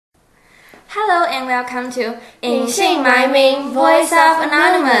Hello and welcome to 隐姓埋名 Voice of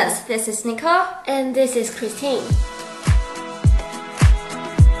Anonymous. This is Nicole. And this is Christine.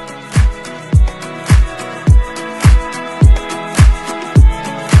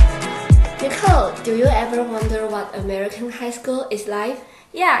 Nicole, do you ever wonder what American high school is like?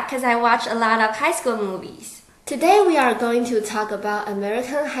 Yeah, because I watch a lot of high school movies. Today we are going to talk about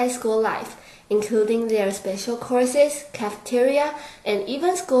American high school life, including their special courses, cafeteria, and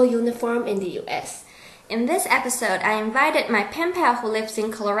even school uniform in the US. In this episode, I invited my pen pal who lives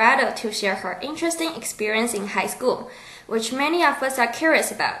in Colorado to share her interesting experience in high school, which many of us are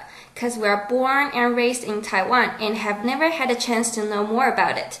curious about, because we are born and raised in Taiwan and have never had a chance to know more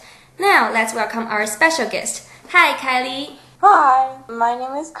about it. Now, let's welcome our special guest. Hi, Kylie. Hi, my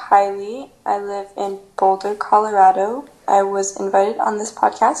name is Kylie. I live in Boulder, Colorado. I was invited on this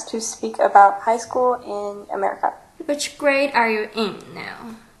podcast to speak about high school in America. Which grade are you in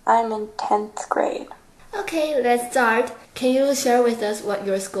now? I'm in 10th grade. Okay, let's start. Can you share with us what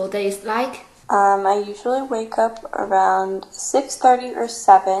your school day is like? I usually wake up around 6:30 or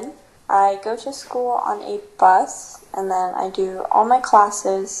 7. I go to school on a bus, and then I do all my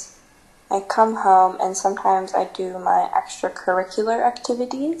classes. I come home, and sometimes I do my extracurricular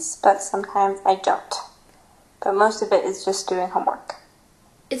activities, but sometimes I don't. But most of it is just doing homework.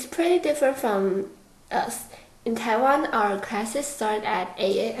 It's pretty different from us. In Taiwan, our classes start at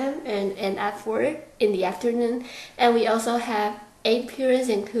 8 a.m. and end at 4 in the afternoon, and we also have 8 periods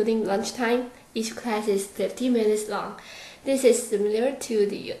including lunchtime. Each class is 50 minutes long. This is similar to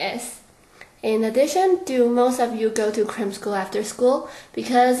the US. In addition, do most of you go to cram school after school?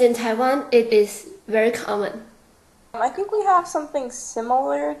 Because in Taiwan, it is very common. I think we have something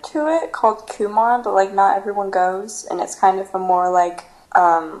similar to it called Kumon, but not everyone goes, and it's kind of a more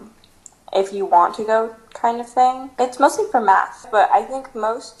if you want to go kind of thing. It's mostly for math, but I think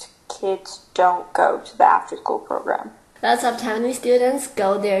most kids don't go to the after-school program. Lots of Taiwanese students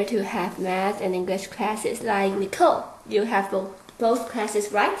go there to have math and English classes, like Nicole. You have both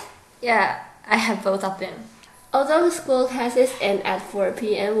classes, right? Yeah, I have both of them. Although the school classes end at 4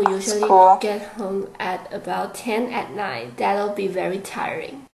 p.m., we usually get home at about 10 at night. That'll be very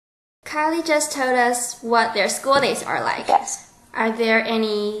tiring. Kylie just told us what their school days are like. Yes. Are there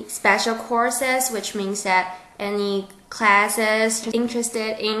any special courses, which means that any classes you're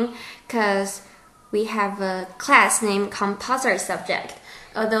interested in? Because we have a class named Compulsory Subject.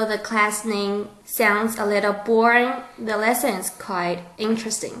 Although the class name sounds a little boring, the lesson is quite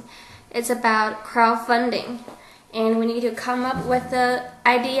interesting. It's about crowdfunding, and we need to come up with an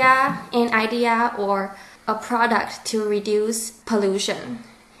idea or a product to reduce pollution.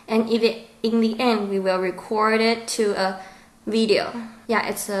 And in the end, we will record it to a video. Yeah,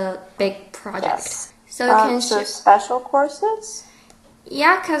 it's a big project. Yes. So you can so special courses?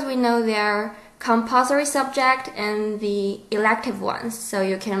 Yeah, because we know they're compulsory subject and the elective ones. So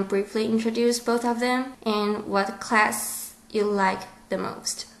you can briefly introduce both of them and what class you like the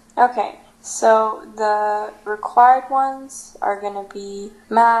most. Okay, so the required ones are going to be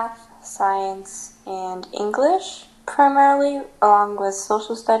math, science, and English, primarily, along with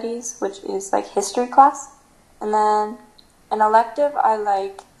social studies, which is history class. And then an elective I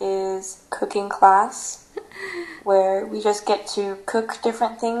like is cooking class, where we just get to cook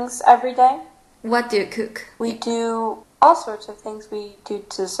different things every day. What do you cook? We do all sorts of things. We do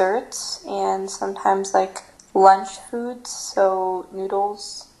desserts and sometimes lunch foods, so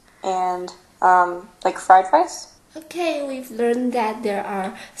noodles and fried rice. Okay, we've learned that there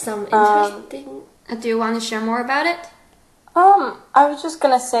are some interesting... Do you want to share more about it? I was just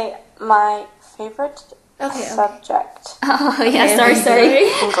gonna say my favorite subject. Oh, yeah, sorry.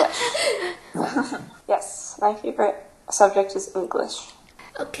 English. Yes, my favorite subject is English.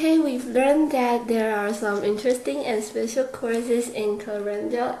 Okay, we've learned that there are some interesting and special courses in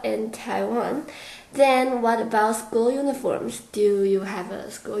Colorado and Taiwan. Then what about school uniforms? Do you have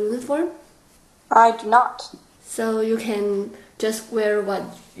a school uniform? I do not. So you can just wear what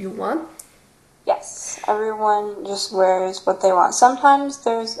you want? Yes, everyone just wears what they want. Sometimes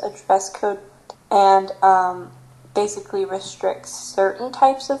there's a dress code and basically restricts certain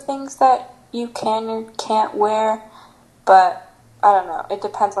types of things that you can or can't wear, but I don't know. It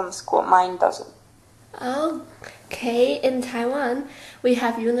depends on the school. Mine doesn't. Okay, in Taiwan, we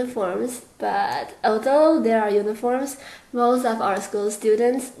have uniforms, but although there are uniforms, most of our school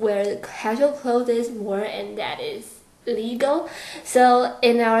students wear casual clothes more, and that is legal. So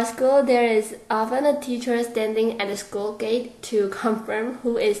in our school, there is often a teacher standing at the school gate to confirm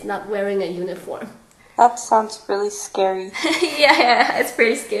who is not wearing a uniform. That sounds really scary. Yeah, it's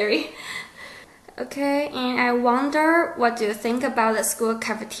pretty scary. Okay, and I wonder what do you think about the school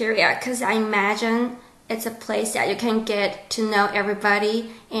cafeteria? Because I imagine it's a place that you can get to know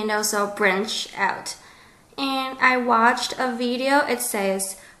everybody and also branch out. And I watched a video, it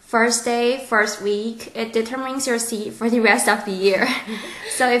says first day, first week, it determines your seat for the rest of the year.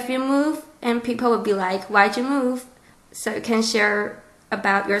 So if you move, and people will be like, why'd you move? So you can share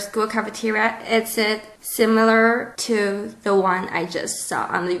about your school cafeteria. Is it similar to the one I just saw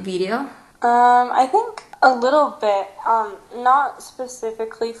on the video? I think a little bit, not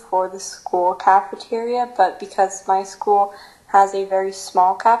specifically for the school cafeteria, but because my school has a very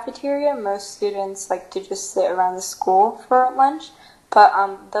small cafeteria, most students like to just sit around the school for lunch. But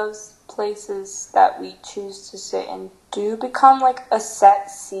those places that we choose to sit in do become like a set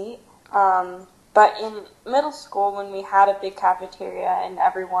seat. But in middle school, when we had a big cafeteria and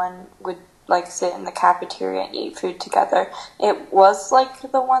everyone would like sit in the cafeteria and eat food together, it was like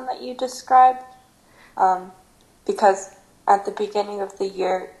the one that you described. Because at the beginning of the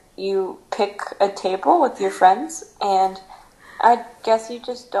year, you pick a table with your friends, and I guess you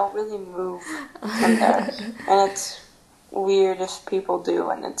just don't really move from there. And it's weird if people do,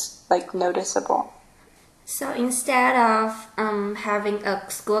 and it's like noticeable. So instead of having a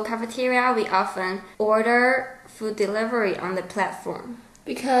school cafeteria, we often order food delivery on the platform.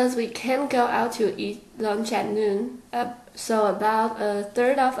 Because we can't go out to eat lunch at noon, so about a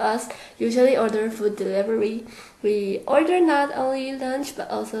third of us usually order food delivery. We order not only lunch but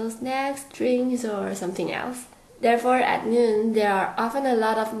also snacks, drinks, or something else. Therefore, at noon, there are often a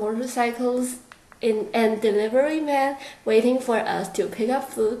lot of motorcycles and delivery men waiting for us to pick up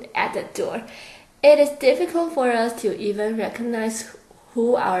food at the door. It is difficult for us to even recognize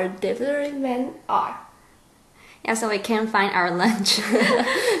who our delivery men are. Yeah, so we can find our lunch.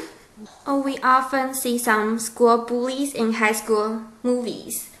 We often see some school bullies in high school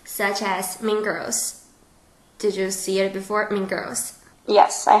movies, such as Mean Girls. Did you see it before, Mean Girls?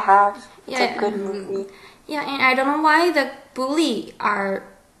 Yes, I have. It's Yeah. a good movie. Yeah, and I don't know why the bully are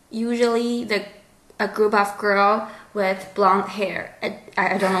usually a group of girls with blonde hair.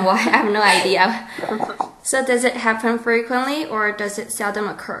 I don't know why. I have no idea. So does it happen frequently or does it seldom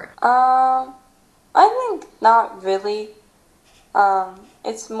occur? I think not really.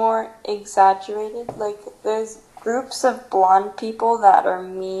 It's more exaggerated. Like, there's groups of blonde people that are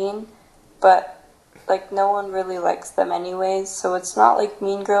mean, but like no one really likes them anyways. So it's not like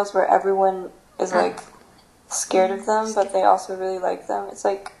Mean Girls where everyone is like scared of them, but they also really like them. It's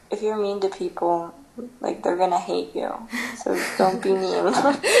like if you're mean to people, like they're gonna hate you. So don't be mean.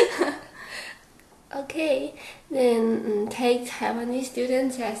 Okay, then take Taiwanese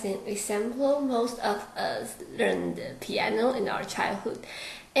students as an example. Most of us learned the piano in our childhood,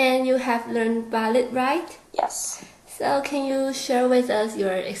 and you have learned ballet, right? Yes. So can you share with us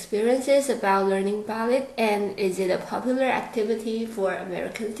your experiences about learning ballet, and is it a popular activity for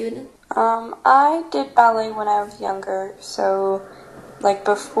American students? I did ballet when I was younger, so like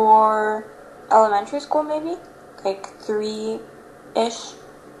before elementary school maybe, like 3-ish.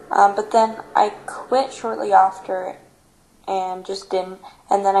 But then I quit shortly after and just didn't.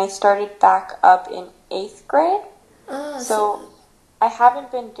 And then I started back up in 8th grade. So I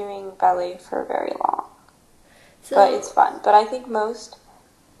haven't been doing ballet for very long. But it's fun. But I think most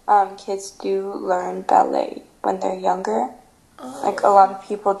kids do learn ballet when they're younger. Like a lot of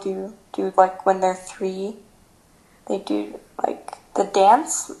people do like when they're 3. They do like the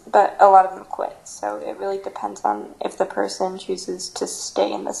dance, but a lot of them quit. So it really depends on if the person chooses to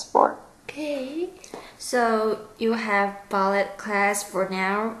stay in the sport. Okay. So you have ballet class for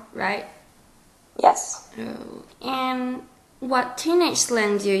now, right? Yes. Oh. And what teenage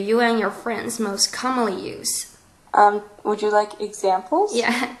slang do you and your friends most commonly use? Would you like examples?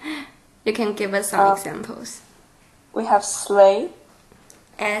 Yeah, you can give us some examples. We have slay.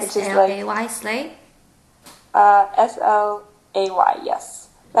 S-L-A-Y, slay? S-L-A-Y, yes.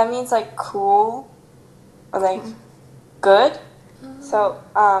 That means like cool or like good. So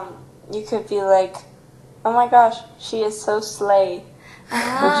you could be like, oh my gosh, she is so slay.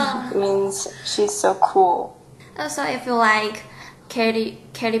 Which means she's so cool. Also, if you like Katy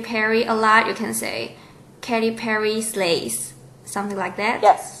Perry a lot, you can say Katy Perry slays. Something like that?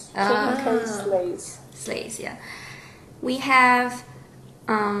 Yes. Katy Perry slays. Slays, yeah. We have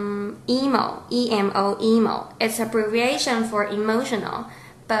emo, E-M-O, emo. It's abbreviation for emotional,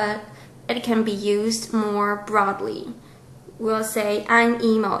 but it can be used more broadly. We'll say I'm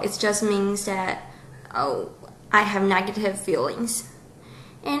emo. It just means that, I have negative feelings.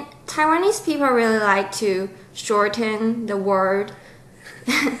 And Taiwanese people really like to shorten the word.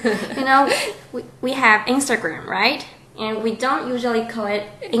 We have Instagram, right? And we don't usually call it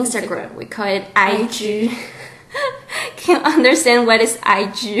Instagram. We call it IG. Can you understand what is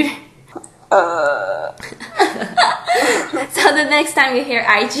IG? So the next time you hear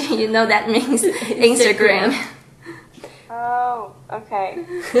IG, you know that means Instagram. Oh, okay.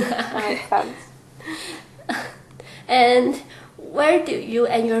 That makes sense. And where do you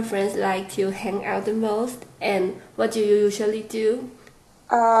and your friends like to hang out the most? And what do you usually do?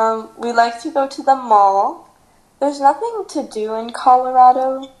 We like to go to the mall. There's nothing to do in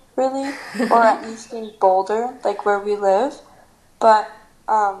Colorado, really, or at least in Boulder, like where we live. But,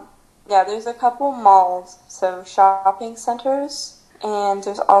 yeah, there's a couple malls, so shopping centers, and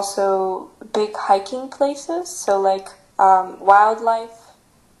there's also big hiking places, so like wildlife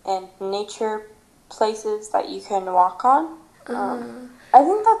and nature places that you can walk on. I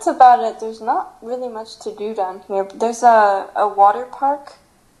think that's about it. There's not really much to do down here. There's a water park,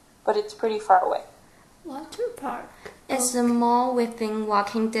 but it's pretty far away. Water park. Is the mall within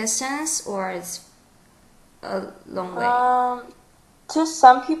walking distance or it's a long way? To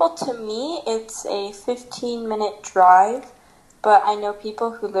some people, to me, it's a 15-minute drive, but I know people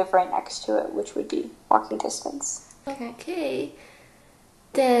who live right next to it, which would be walking distance. Okay.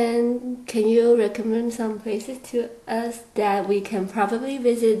 Then, can you recommend some places to us that we can probably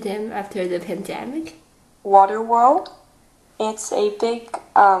visit them after the pandemic? Waterworld. It's a big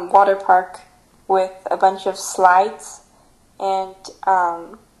water park with a bunch of slides, and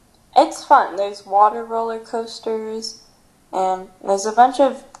it's fun. There's water roller coasters, and there's a bunch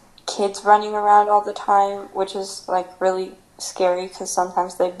of kids running around all the time, which is like really scary because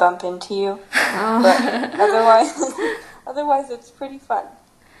sometimes they bump into you. But otherwise it's pretty fun.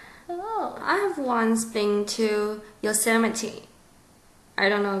 Oh. I have once been to Yosemite. I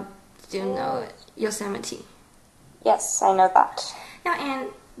don't know, do you know Yosemite? Yes, I know that. Yeah,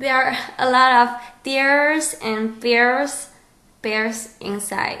 and there are a lot of deers and bears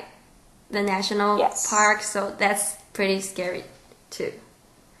inside the national park, so that's pretty scary too.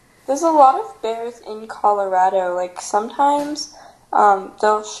 There's a lot of bears in Colorado. Like sometimes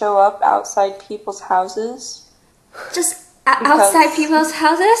they'll show up outside people's houses. Just outside people's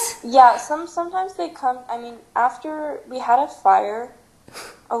houses? Yeah, sometimes they come. I mean, after we had a fire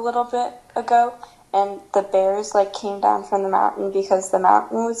a little bit ago, and the bears like came down from the mountain because the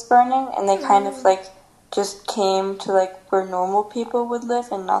mountain was burning, and they kind of like just came to like where normal people would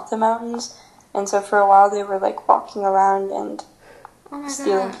live and not the mountains. And so for a while they were like walking around and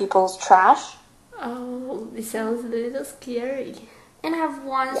stealing people's trash. Oh, it sounds a little scary. And I've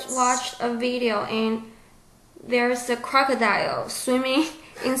once watched a video and there's a crocodile swimming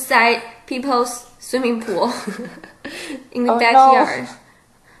inside people's swimming pool in the backyard. No.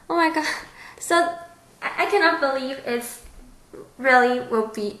 Oh my god. So I cannot believe it's really will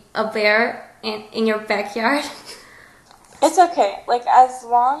be a bear in your backyard. It's okay. Like as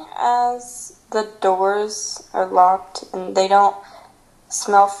long as the doors are locked and they don't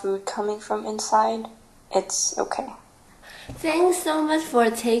smell food coming from inside, it's okay. Thanks so much for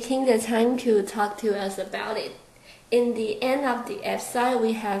taking the time to talk to us about it. In the end of the episode,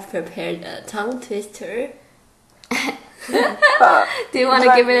 we have prepared a tongue twister. Do you want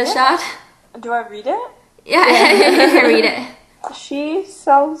to give it a shot? Do I read it? Yeah, you can read it. She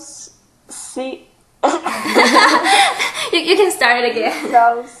sells You can start it again.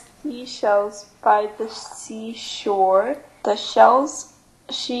 sells seashells by the seashore. The shells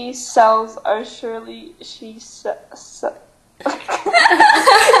she sells are surely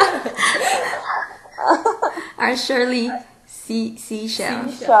Are surely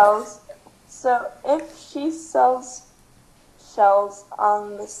seashells. Shells. So if she sells shells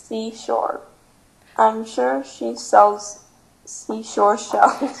on the seashore, I'm sure she sells seashore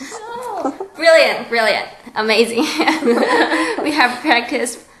shells. Brilliant, amazing. We have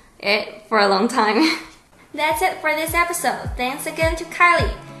practiced it for a long time. That's it for this episode. Thanks again to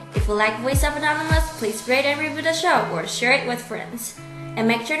Kylie. If you like Voice of Anonymous, please rate and review the show or share it with friends. And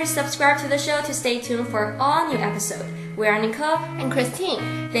make sure to subscribe to the show to stay tuned for all new episodes. We are Nicole And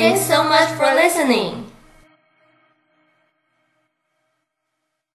Christine. Thanks so much for listening.